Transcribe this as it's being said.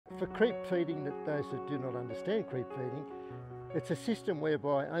for creep feeding, that those that do not understand creep feeding, it's a system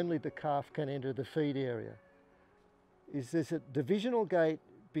whereby only the calf can enter the feed area. There's a divisional gate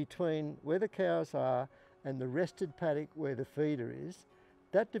between where the cows are and the rested paddock where the feeder is.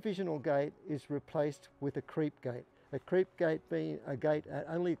 That divisional gate is replaced with a creep gate. A creep gate being a gate that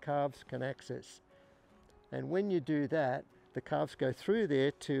only calves can access. And when you do that, the calves go through there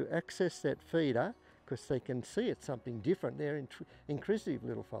to access that feeder because they can see it's something different. They're inquisitive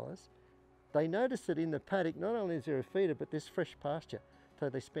little fellas. They notice that in the paddock, not only is there a feeder, but there's fresh pasture. So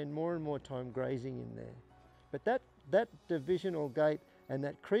they spend more and more time grazing in there. But that divisional gate and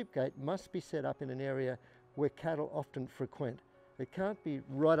that creep gate must be set up in an area where cattle often frequent. It can't be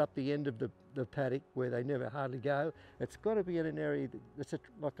right up the end of the paddock where they never hardly go. It's got to be in an area that's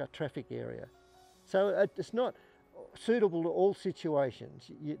like a traffic area. So it's not suitable to all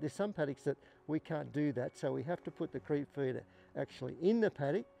situations. There's some paddocks that we can't do that, so we have to put the creep feeder actually in the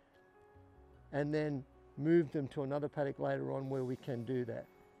paddock and then move them to another paddock later on where we can do that.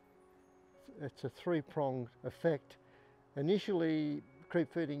 It's a three-pronged effect. Initially,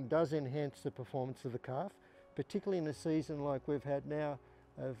 creep feeding does enhance the performance of the calf, particularly in a season like we've had now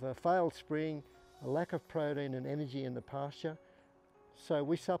of a failed spring, a lack of protein and energy in the pasture. So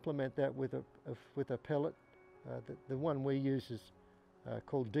we supplement that with a pellet. The one we use is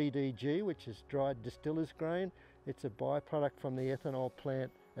called DDG, which is dried distiller's grain. It's a byproduct from the ethanol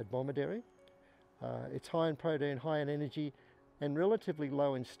plant at Bomaderry. It's high in protein, high in energy, and relatively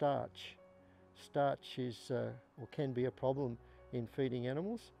low in starch. Starch is or can be a problem in feeding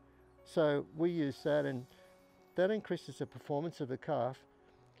animals. So we use that, and that increases the performance of the calf.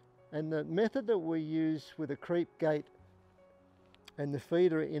 And the method that we use with a creep gate and the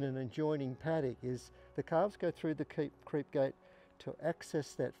feeder in an adjoining paddock is the calves go through the creep gate to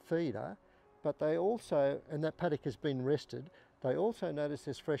access that feeder, but they also, and that paddock has been rested, they also notice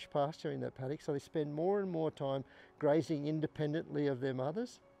there's fresh pasture in that paddock, so they spend more and more time grazing independently of their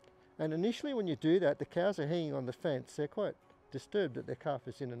mothers. And initially when you do that, the cows are hanging on the fence. They're quite disturbed that their calf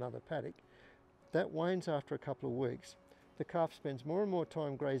is in another paddock. That wanes after a couple of weeks. The calf spends more and more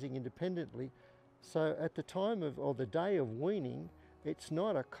time grazing independently, so at the time of the day of weaning, it's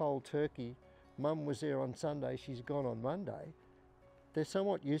not a cold turkey. Mum was there on Sunday, she's gone on Monday. They're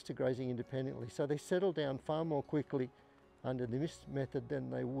somewhat used to grazing independently, so they settle down far more quickly under this method than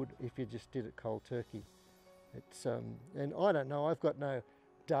they would if you just did it cold turkey. It's and I don't know, I've got no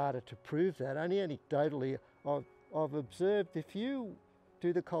data to prove that. Only anecdotally, I've observed if you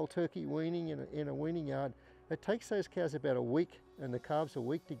do the cold turkey weaning in a weaning yard, it takes those cows about a week and the calves a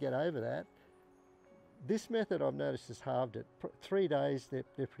week to get over that. This method I've noticed has halved it. 3 days,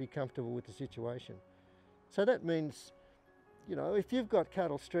 they're pretty comfortable with the situation. So that means, you know, if you've got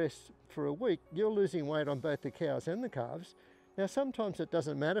cattle stressed for a week, you're losing weight on both the cows and the calves. Now sometimes it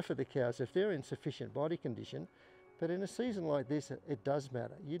doesn't matter for the cows if they're in sufficient body condition, but in a season like this, it does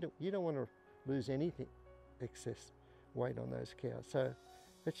matter. You don't want to lose anything excess weight on those cows. So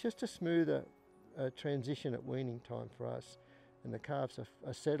it's just a smoother transition at weaning time for us. And the calves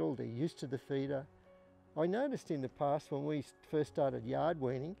are settled, they're used to the feeder. I noticed in the past when we first started yard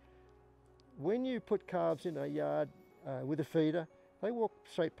weaning, when you put calves in a yard with a feeder, they walk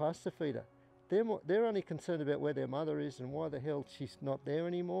straight past the feeder. They're only concerned about where their mother is and why the hell she's not there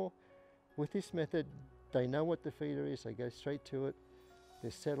anymore. With this method, they know what the feeder is, they go straight to it, they're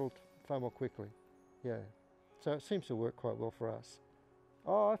settled far more quickly. Yeah, so it seems to work quite well for us.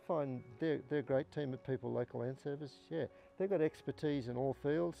 Oh, I find they're a great team of people, local land service. Yeah, they've got expertise in all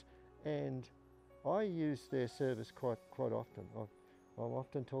fields, and I use their service quite often. I'm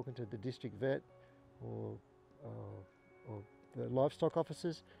often talking to the district vet or the livestock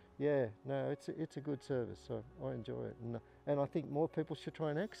officers. Yeah, no, it's a good service, so I enjoy it, and I think more people should try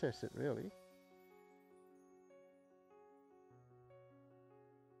and access it, really.